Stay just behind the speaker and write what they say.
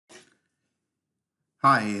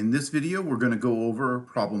Hi, in this video we're going to go over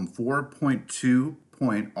problem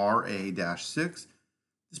 4.2.RA-6.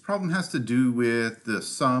 This problem has to do with the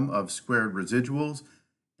sum of squared residuals,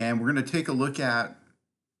 and we're going to take a look at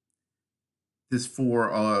this for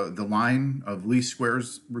the line of least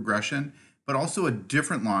squares regression, but also a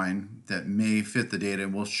different line that may fit the data,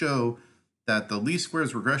 and we'll show that the least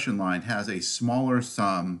squares regression line has a smaller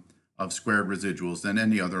sum of squared residuals than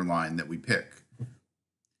any other line that we pick.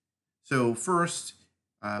 So first,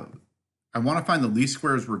 I want to find the least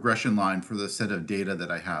squares regression line for the set of data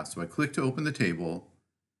that I have. So I click to open the table.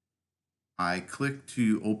 I click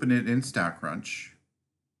to open it in StatCrunch.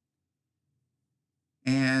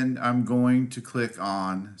 And I'm going to click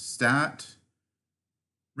on Stat,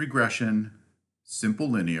 Regression, Simple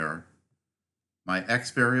Linear. My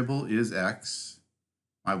X variable is X.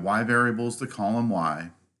 My Y variable is the column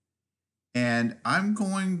Y. And I'm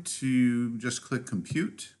going to just click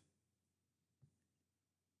Compute.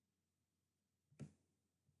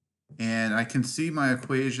 And I can see my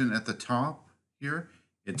equation at the top here.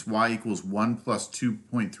 It's y equals 1 plus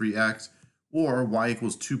 2.3x, or y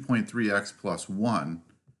equals 2.3x plus 1.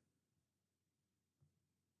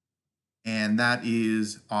 And that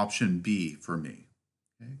is option B for me.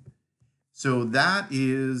 Okay? So that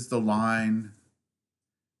is the line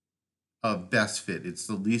of best fit. It's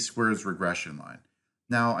the least squares regression line.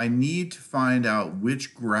 Now I need to find out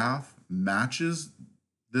which graph matches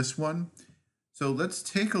this one. So let's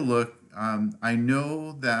take a look. I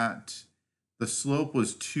know that the slope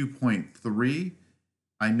was 2.3.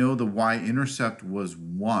 I know the y-intercept was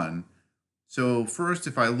 1. So first,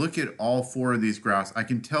 if I look at all four of these graphs, I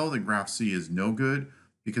can tell that graph C is no good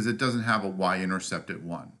because it doesn't have a y-intercept at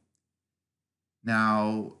 1.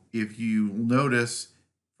 Now, if you notice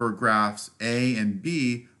for graphs A and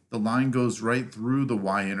B, the line goes right through the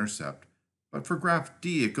y-intercept. But for graph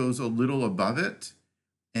D, it goes a little above it.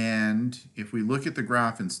 And if we look at the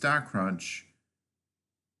graph in StatCrunch,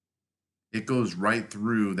 it goes right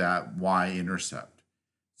through that y-intercept.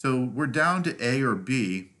 So we're down to A or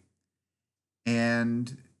B.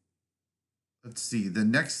 And let's see, the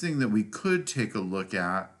next thing that we could take a look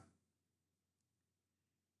at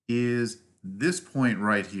is this point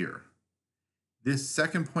right here. This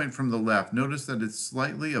second point from the left, notice that it's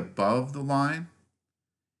slightly above the line.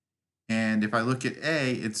 And if I look at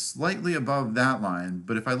A, it's slightly above that line.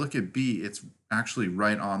 But if I look at B, it's actually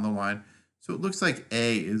right on the line. So it looks like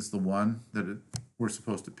A is the one that we're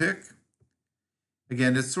supposed to pick.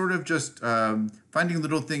 Again, it's sort of just finding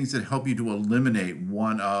little things that help you to eliminate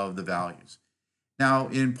one of the values. Now,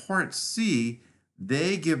 in part C,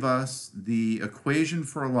 they give us the equation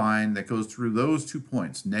for a line that goes through those 2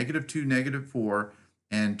 points, -2, -4,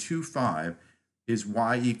 and 2, 5, is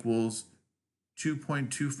y equals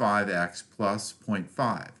 2.25x plus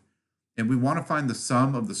 0.5. And we want to find the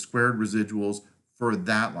sum of the squared residuals for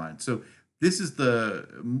that line. So this is the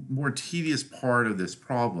more tedious part of this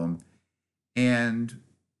problem. And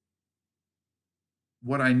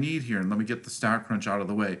what I need here, and let me get the StatCrunch out of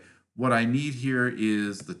the way. What I need here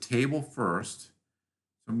is the table first. So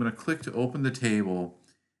I'm going to click to open the table,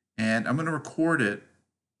 and I'm going to record it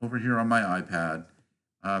over here on my iPad.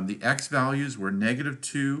 The x values were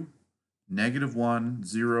 -2, -1,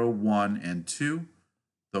 0, 1, and 2.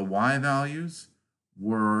 The y values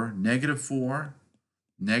were -4,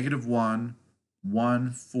 -1,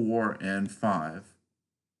 1, 4, and 5.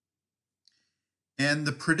 And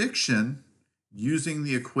the prediction using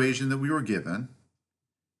the equation that we were given,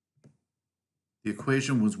 the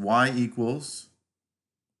equation was y equals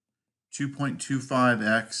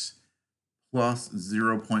 2.25x plus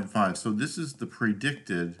 0.5. So this is the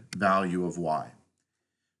predicted value of y.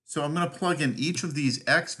 So I'm going to plug in each of these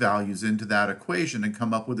x values into that equation and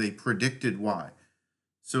come up with a predicted y.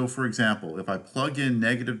 So for example, if I plug in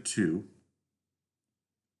 -2,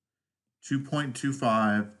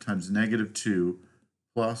 2.25 times -2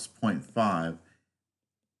 plus 0.5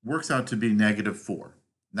 works out to be -4.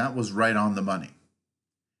 That was right on the money.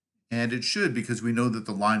 And it should, because we know that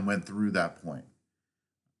the line went through that point.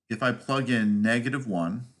 If I plug in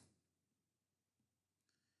 -1,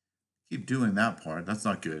 keep doing that part, that's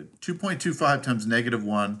not good. 2.25 times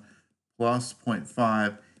 -1 plus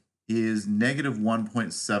 0.5 is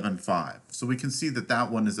 -1.75. So we can see that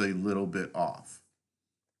that one is a little bit off.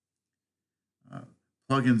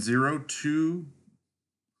 Plug in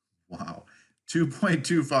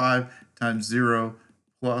 2.25 times 0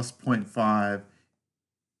 plus 0.5,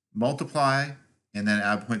 multiply, and then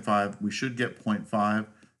add 0.5. We should get 0.5.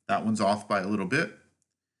 That one's off by a little bit.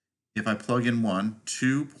 If I plug in 1,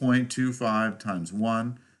 2.25 times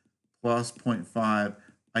 1 plus 0.5,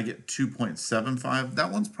 I get 2.75.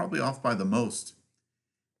 That one's probably off by the most.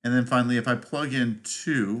 And then finally, if I plug in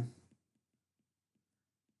 2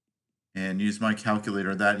 and use my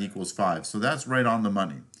calculator, that equals 5. So that's right on the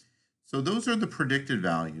money. So those are the predicted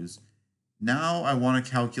values. Now I want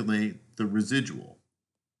to calculate the residual.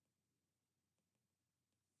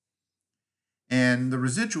 And the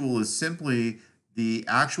residual is simply the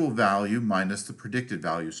actual value minus the predicted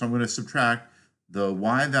value. So I'm going to subtract the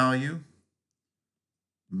y value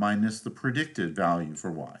minus the predicted value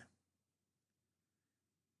for y.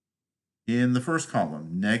 In the first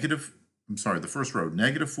column, the first row,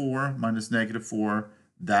 -4 minus -4,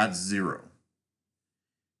 that's 0.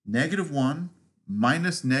 -1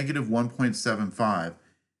 minus -1.75.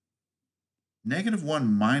 -1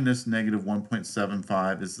 minus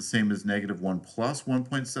 -1.75 is the same as -1 plus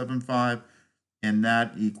 1.75, and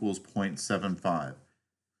that equals 0.75.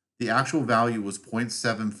 The actual value was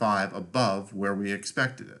 0.75 above where we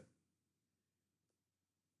expected it.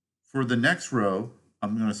 For the next row,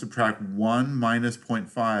 I'm going to subtract 1 minus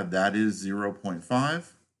 0.5, that is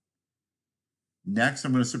 0.5. Next,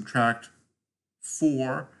 I'm going to subtract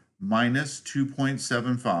 4 minus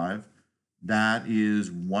 2.75, that is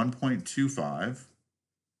 1.25.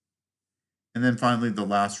 And then finally, the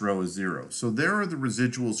last row is 0. So there are the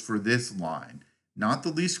residuals for this line, not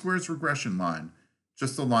the least squares regression line,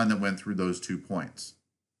 just the line that went through those 2 points.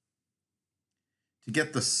 To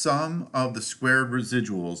get the sum of the squared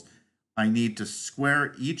residuals, I need to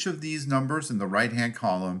square each of these numbers in the right-hand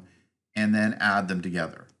column and then add them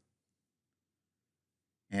together.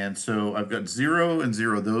 And so I've got 0 and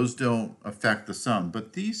 0. Those don't affect the sum,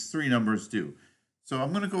 but these 3 numbers do. So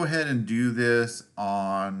I'm going to go ahead and do this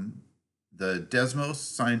on the Desmos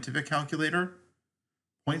scientific calculator.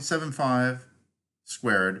 0.75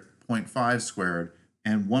 squared, 0.5 squared,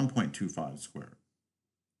 and 1.25 squared.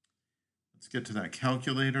 Let's get to that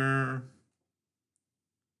calculator.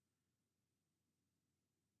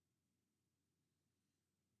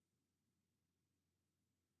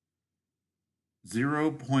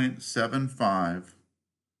 .75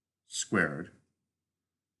 squared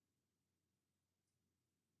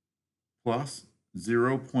plus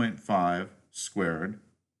 0.5 squared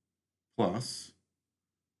plus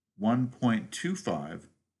 1.25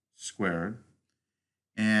 squared,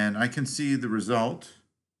 and I can see the result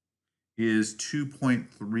is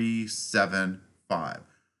 2.375.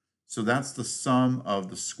 So that's the sum of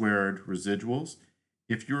the squared residuals.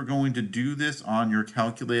 If you're going to do this on your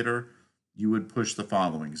calculator, you would push the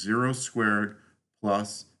following: 0 squared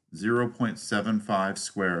plus 0.75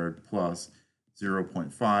 squared plus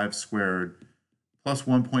 0.5 squared plus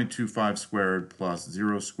 1.25 squared plus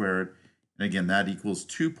 0 squared. And again, that equals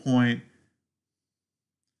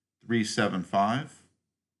 2.375.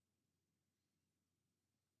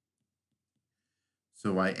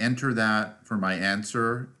 So I enter that for my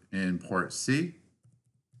answer in part C.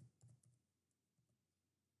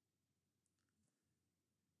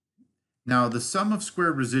 Now, the sum of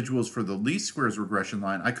squared residuals for the least squares regression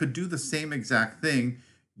line, I could do the same exact thing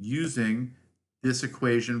using this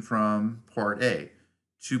equation from part A,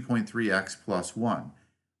 2.3x plus 1.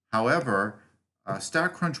 However,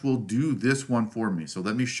 StatCrunch will do this one for me. So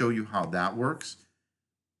let me show you how that works.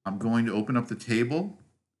 I'm going to open up the table,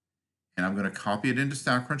 and I'm going to copy it into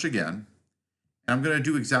StatCrunch again. And I'm going to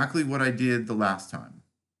do exactly what I did the last time.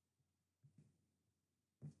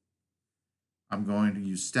 I'm going to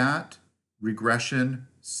use stat, regression,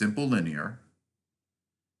 simple linear.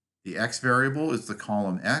 The x variable is the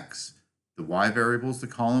column x, the y variable is the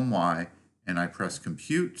column y, and I press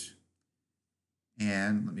compute.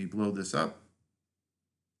 And let me blow this up.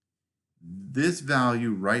 This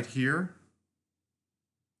value right here,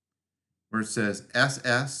 where it says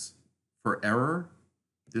SS for error,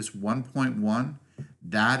 this 1.1,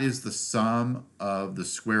 that is the sum of the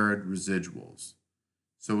squared residuals.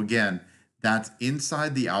 So again, that's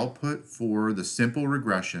inside the output for the simple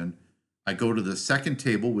regression. I go to the second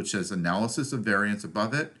table, which says analysis of variance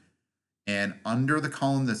above it, and under the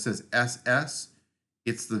column that says SS,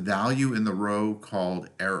 it's the value in the row called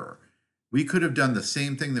error. We could have done the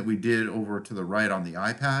same thing that we did over to the right on the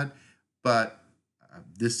iPad, but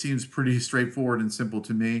this seems pretty straightforward and simple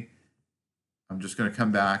to me. I'm just going to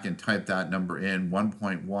come back and type that number in,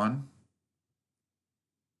 1.1.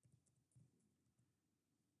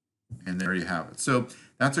 And there you have it. So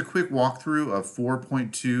that's a quick walkthrough of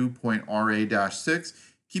 4.2.RA-6.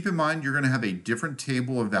 Keep in mind, you're going to have a different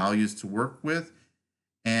table of values to work with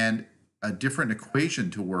and a different equation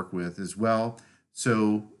to work with as well.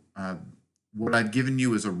 So what I've given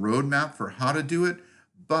you is a roadmap for how to do it,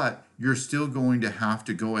 but you're still going to have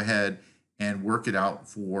to go ahead and work it out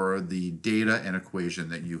for the data and equation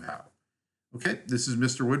that you have. Okay, this is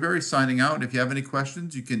Mr. Woodbury signing out. If you have any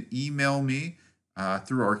questions, you can email me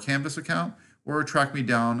through our Canvas account or track me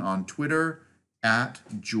down on Twitter at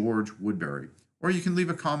George Woodbury. Or you can leave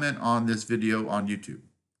a comment on this video on YouTube.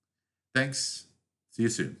 Thanks. See you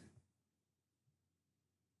soon.